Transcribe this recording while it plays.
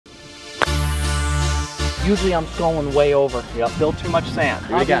Usually I'm sculling way over. Yep, still too much sand.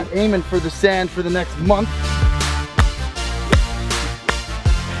 Do it I've again. been aiming for the sand for the next month.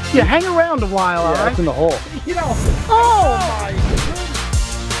 Yeah, hang around a while, all right? That's in the hole. You know, oh my goodness.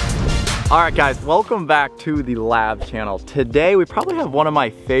 All right, guys, welcome back to the Lab channel. Today, we probably have one of my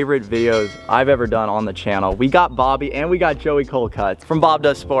favorite videos I've ever done on the channel. We got Bobby and we got Joey Coldcuts from Bob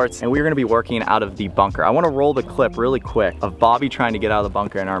Does Sports, and we're gonna be working out of the bunker. I wanna roll the clip really quick of Bobby trying to get out of the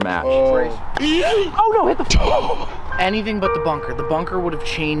bunker in our match. Oh no, hit the anything but the bunker. The bunker would have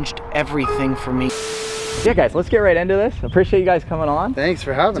changed everything for me. Yeah, guys, let's get right into this. Appreciate you guys coming on. Thanks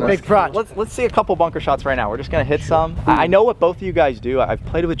for having us. Big project. Let's see a couple bunker shots right now. We're just gonna hit some. I know what both of you guys do. I've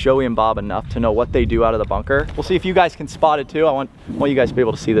played with Joey and Bob enough to know what they do out of the bunker. We'll see if you guys can spot it too. I want you guys to be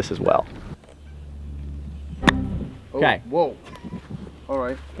able to see this as well. Okay. Whoa. All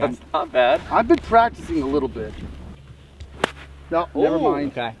right. That's not bad. I've been practicing a little bit. No, never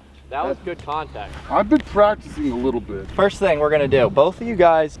mind. Okay. That was good contact. I've been practicing a little bit. First thing we're gonna do, both of you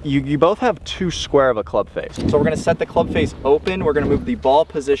guys, you both have too square of a club face. So we're gonna set the club face open, we're gonna move the ball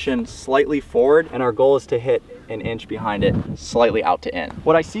position slightly forward, and our goal is to hit an inch behind it, slightly out to in.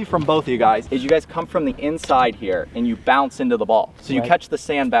 What I see from both of you guys is you guys come from the inside here and you bounce into the ball. So you catch the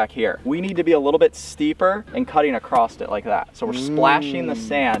sand back here. We need to be a little bit steeper and cutting across it like that. So we're splashing the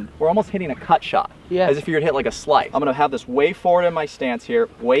sand. We're almost hitting a cut shot. Yeah. As if you were to hit like a slice. I'm gonna have this way forward in my stance here,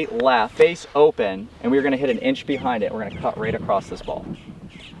 weight left, face open, and we're gonna hit an inch behind it. We're gonna cut right across this ball.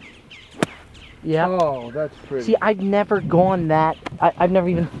 Yeah. Oh, that's pretty. See, I've never gone that. I've never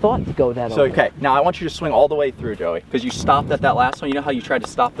even thought to go that So, over. okay, now I want you to swing all the way through, Joey, because you stopped at that last one. You know how you tried to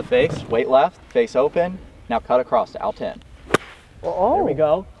stop the face? Weight left, face open, now cut across to out 10. Oh. There we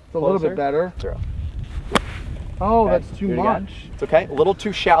go. It's a little bit better. Through. Oh, Okay, that's too do it again. much. It's okay, a little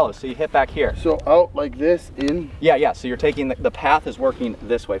too shallow, so you hit back here. So out like this, in. Yeah, so you're taking, the path is working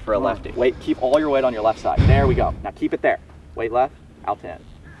this way for a lefty. Wait, keep all your weight on your left side. There we go. Now keep it there. Weight left, out 10.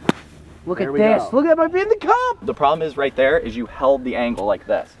 Look There at we this. go. Look at my being the cup. The problem is right there is you held the angle like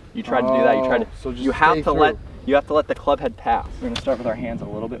this. You tried to do that, you tried to, so just you have stay to through. you have to let the club head pass. We're gonna start with our hands a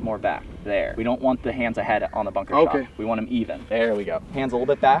little bit more back. There. We don't want the hands ahead on the bunker shot. We want them even. There we go. Hands a little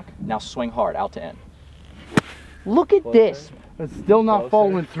bit back. Now swing hard, out to in. Look at this. It's still not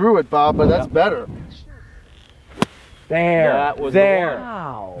following through it, Bob, but that's better. There. That was there.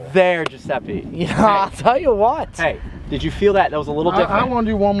 Wow. There, Giuseppe. Yeah, I'll tell you what. Hey, did you feel that? That was a little different. I want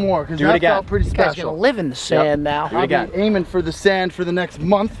to do one more because Do it that again. felt pretty This guy's gonna special. live in the sand now. Do it I'll again. be aiming for the sand for the next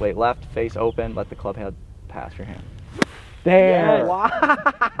month. Wait, left, face open. Let the club head pass your hand. There. Wow.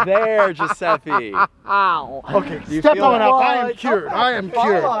 There, Giuseppe. Wow. Okay, Do you step feel on that? up. I am cured. I am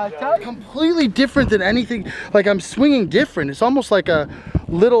cured. Completely different than anything. Like I'm swinging different. It's almost like a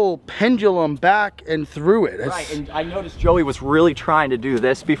little pendulum back and through it. Right, and I noticed Joey was really trying to do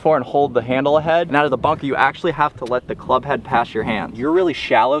this before and hold the handle ahead. And out of the bunker, you actually have to let the club head pass your hand. You're really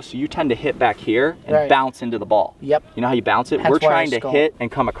shallow, so you tend to hit back here and bounce into the ball. Yep. You know how you bounce it? That's We're why I trying to skull. hit and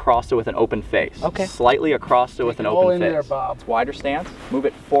come across it with an open face. Okay. Slightly across it with an Go in open there, face. Bob. It's wider stance. Move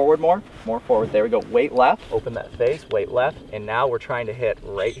it forward more forward. There we go. Weight left, open that face, weight left, and now we're trying to hit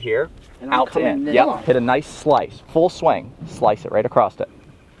right here, And I'm out to coming in. in. Yep. Hit a nice slice, full swing. Slice it right across it.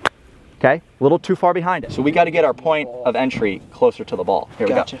 Okay, a little too far behind it. So we got to get our point of entry closer to the ball. Here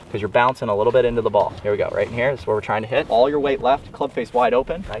we go, because you're bouncing a little bit into the ball. Here we go, right in here, this is where we're trying to hit. All your weight left, club face wide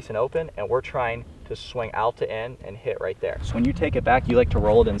open, nice and open, and we're trying to swing out to in and hit right there. So when you take it back, you like to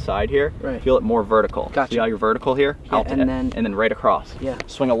roll it inside here. Right. Feel it more vertical. Gotcha. See how you're vertical here? Yeah, Out to and in, then- and then right across. Yeah.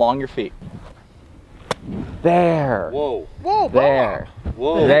 Swing along your feet. There. Whoa. Whoa, Bob. There.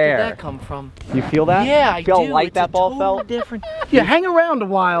 Whoa. Where There. did that come from? You feel that? Yeah, I feel do. how light It's that ball totally felt? different. Yeah, hang around a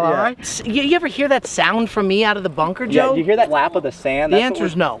while, all Yeah. right? You ever hear that sound from me out of the bunker, Yeah, Joe? you hear that lap of the sand? The That's what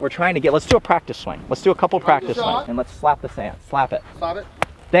answer's we're- no. We're trying to get, let's do a practice swing. Let's do a couple practice shot. swings and let's slap the sand. Slap it. Stop it.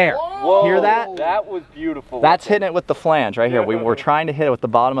 There. Whoa. Hear that? That was beautiful. That's hitting it with the flange right here. We're trying to hit it with the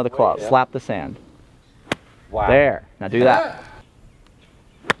bottom of the club. Yeah. Slap the sand. wow. There. Now do that.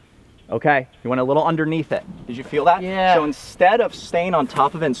 Okay. You went a little underneath it. Did you feel that? Yeah. So instead of staying on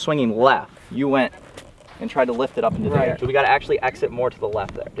top of it and swinging left, you went and tried to lift it up into the air. So we got to actually exit more to the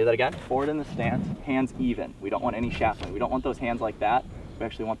left there. Do that again. Forward in the stance, hands even. We don't want any shaft swing. We don't want those hands like that. We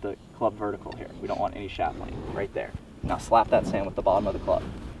actually want the club vertical here. We don't want any shaft swing. Right there. Now slap that sand with the bottom of the club.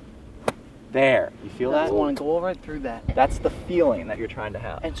 There. You feel I that? want to go right through that. That's the feeling that you're trying to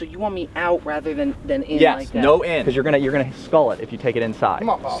have. And so you want me out rather than in Yes, like that? no in, because you're gonna skull it if you take it inside. Come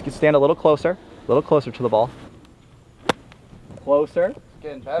on, Bob. Just stand a little closer to the ball. Closer,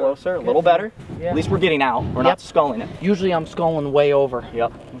 Getting better. closer, a little better. Yeah. At least we're getting out. We're not sculling it. Usually I'm sculling way over.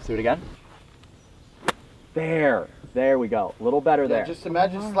 Yep. Let's do it again. There. There we go. A little better there. Just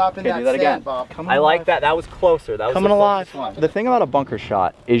imagine slapping Okay, do that again. Bob. I like that. That was closer. That was Coming alive. The thing about a bunker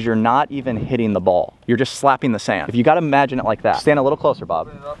shot is you're not even hitting the ball. You're just slapping the sand. If you got to imagine it like that. Stand a little closer, Bob.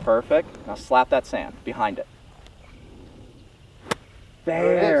 Perfect. Now slap that sand behind it.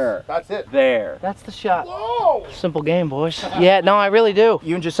 There. That's it. There. That's the shot. Whoa! Simple game, boys. Yeah, no, I really do.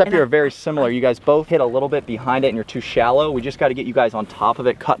 You and Giuseppe are very similar. You guys both hit a little bit behind it and you're too shallow. We just got to get you guys on top of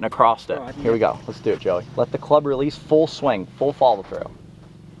it, cutting across it. Here we go. Let's do it, Joey. Let the club release, full swing, full follow through.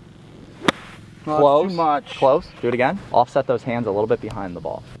 Close. Too much. Close. Do it again. Offset those hands a little bit behind the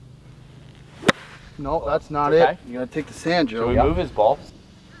ball. No, that's not Okay. it. You gotta take the sand, Joe. Can we move his ball?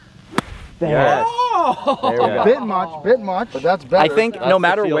 There. Yes. There we go. Bit much, but that's better. I think That's no the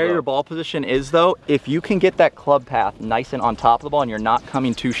matter feel, where though. your ball position is though, if you can get that club path nice and on top of the ball and you're not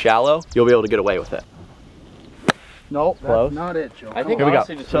coming too shallow, you'll be able to get away with it. No, that's Close. not it, Joe. I think Here we go.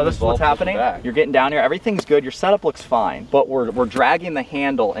 honestly, just So move this his is what's ball happening. back. You're getting down here. Everything's good. Your setup looks fine, but we're dragging the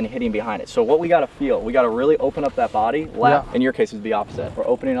handle and hitting behind it. So what we got to feel, we got to really open up that body. Left. Yeah. In your case, is the opposite. We're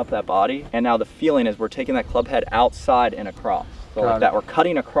opening up that body, and now the feeling is we're taking that club head outside and across. So Got like it. that. We're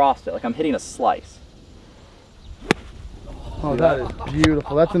cutting across it, like I'm hitting a slice. Oh, that is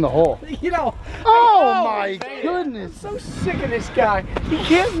beautiful. That's in the hole. You know, Oh my goodness. so sick of this guy. He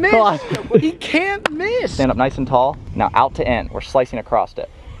can't miss. Come on. He can't miss. Stand up nice and tall. Now out to in. We're slicing across it.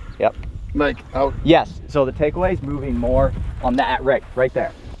 Yep. Like out. Yes. So the takeaway is moving more on that right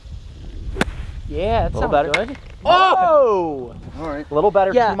there. Yeah, that Little sounds better. good. Oh! All right. A little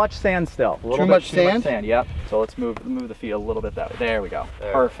better. Yeah. Too much sand still. A little Too bit much too sand? much sand. Yep. So let's move the feet a little bit that way. There we go.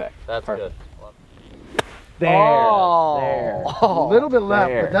 There. Perfect. That's Perfect. good. There. Oh. There. A little bit left,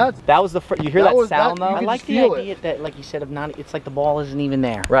 There. but that's That was the you hear That that, was- sound that- you though? I can like just the feel idea it. that, like you said, of not. It's like the ball isn't even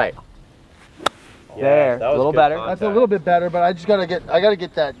there. Right. Yeah, There. that A was little good better. contact. that's a little bit better, but I gotta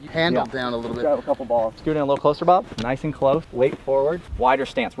get that handle Yeah. down a little bit. Grab a couple balls. Scoot in a little closer, Bob. Nice and close. Weight forward. Wider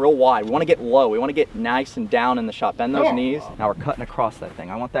stance. Real wide. We want to get low. We want to get nice and down in the shot. Bend those Oh. knees. Now we're cutting across that thing.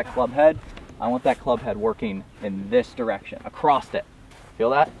 I want that club head. I want that club head working in this direction. Across it.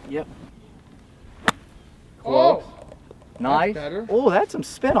 Feel that? Yep. Close. Oh, Nice. better. Oh, that's some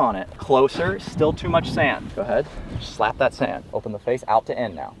spin on it. Closer. Still too much sand. Go ahead. Slap that sand. Open the face out to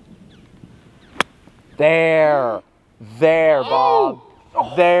in now. There. There, Bob.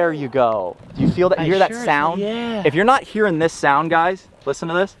 There you go. Do you feel that? You hear that sure, sound? yeah. If you're not hearing this sound, guys, listen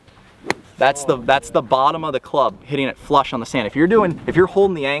to this. That's the bottom of the club hitting it flush on the sand. If you're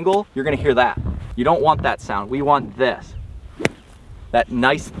holding the angle, you're gonna hear that. You don't want that sound. We want this. That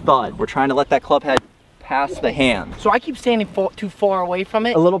nice thud. We're trying to let that club head pass the hand. So I keep standing too far away from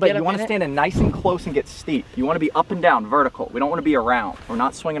it. A little bit. Get You up want in to it? stand in nice and close and get steep. You want to be up and down, vertical. We don't want to be around. We're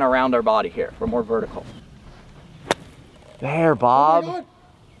not swinging around our body here. We're more vertical. There, Bob. God.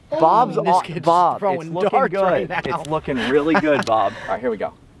 Bob's This on. kid's Bob, it's throwing looking darts good. right now. It's looking really good, Bob. All right, here we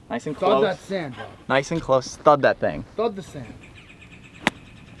go. Nice and Thud close. that sand, Bob. Nice and close. Thud that thing. Thud the sand.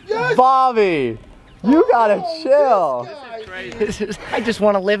 Yes! Bobby, you gotta chill. I just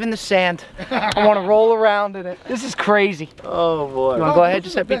want to live in the sand. I want to roll around in it. This is crazy. Oh boy. You want to go ahead,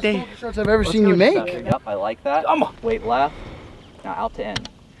 Giuseppe? Best bunker shots I've ever seen you make. Yep, I like that. Weight left. Now out to in.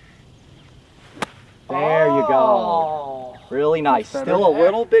 There you go. Really nice. Still a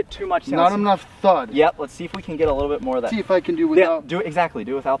little bit too much sand. Not enough thud. Yep, let's see if we can get a little bit more of that. See if I can do Yeah, without. do it exactly.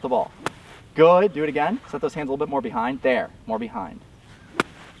 Do it without the ball. Good. Do it again. Set those hands a little bit more behind. There. More behind.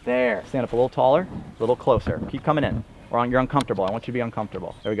 There. Stand up a little taller, a little closer. Keep coming in. You're uncomfortable. I want you to be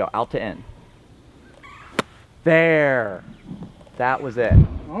uncomfortable. There we go. Out to in. There. That was it.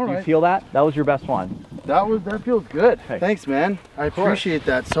 All You right. feel that? That was your best one. That feels good. Hey. Thanks, man. I appreciate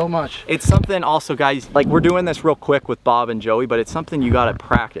that so much. It's something also, guys, like we're doing this real quick with Bob and Joey, but it's something you gotta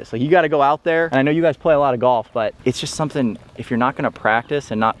practice. Like you gotta go out there, and I know you guys play a lot of golf, but it's just something, if you're not gonna practice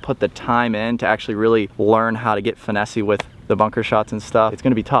and not put the time in to actually really learn how to get finessey with the bunker shots and stuff, it's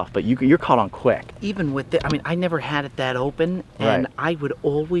gonna be tough, but you're caught on quick. Even with it, I mean, I never had it that open, and Right. I would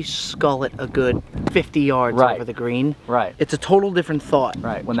always scull it a good 50 yards Right. over the green. Right. It's a total different thought.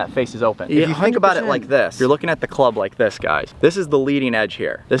 Right, when that face is open. Yeah, If you think about it 100%. like this, you're looking at the club like this, guys. This is the leading edge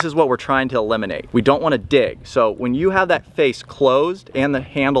here. This is what we're trying to eliminate. We don't want to dig. So when you have that face closed and the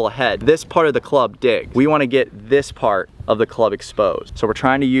handle ahead, this part of the club digs. We want to get this part of the club exposed. So we're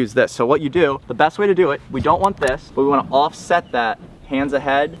trying to use this. So what you do, the best way to do it, we don't want this, but we want to offset that. Hands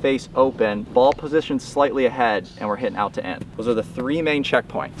ahead, face open, ball position slightly ahead, and we're hitting out to in. Those are the three main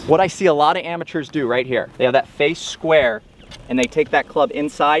checkpoints. What I see a lot of amateurs do right here, they have that face square, and they take that club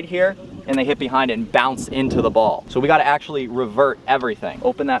inside here, and they hit behind it and bounce into the ball. So we gotta actually revert everything.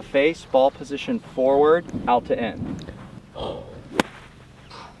 Open that face, ball position forward, out to in.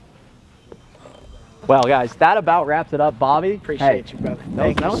 Well, guys, that about wraps it up. Bobby, Appreciate you, brother.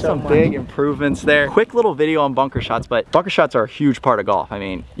 That was so some much. big improvements there. Quick little video on bunker shots, but bunker shots are a huge part of golf. I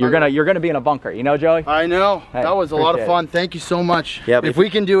mean, you're gonna be in a bunker, you know, Joey? I know. Hey, that was a lot of appreciate fun. Thank you so much. Yeah, if we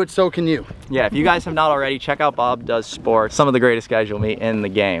can do it, so can you. Yeah, if you guys have not already, check out Bob Does Sports. Some of the greatest guys you'll meet in the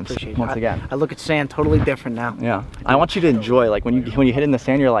games. Appreciate you. Once again. I look at sand totally different now. Yeah, I want you to enjoy, like when you hit in the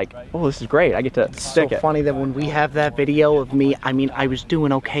sand, you're like, oh, this is great. I get to stick So it. funny that when we have that video of me, I mean, I was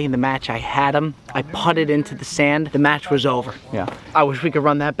doing okay in the match. I had him. I putted into the sand. The match was over. Yeah. I wish we could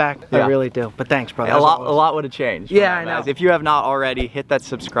run that back. Yeah. I really do. But thanks, brother. A as lot always. would have changed. Yeah, from that, I know. guys. If you have not already, hit that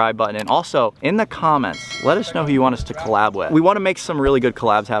subscribe button. And also, in the comments, let us know who you want us to collab with. We want to make some really good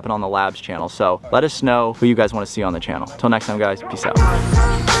collabs happen on the Labs channel. So let us know who you guys want to see on the channel. Till next time, guys. Peace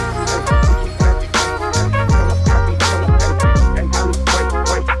out.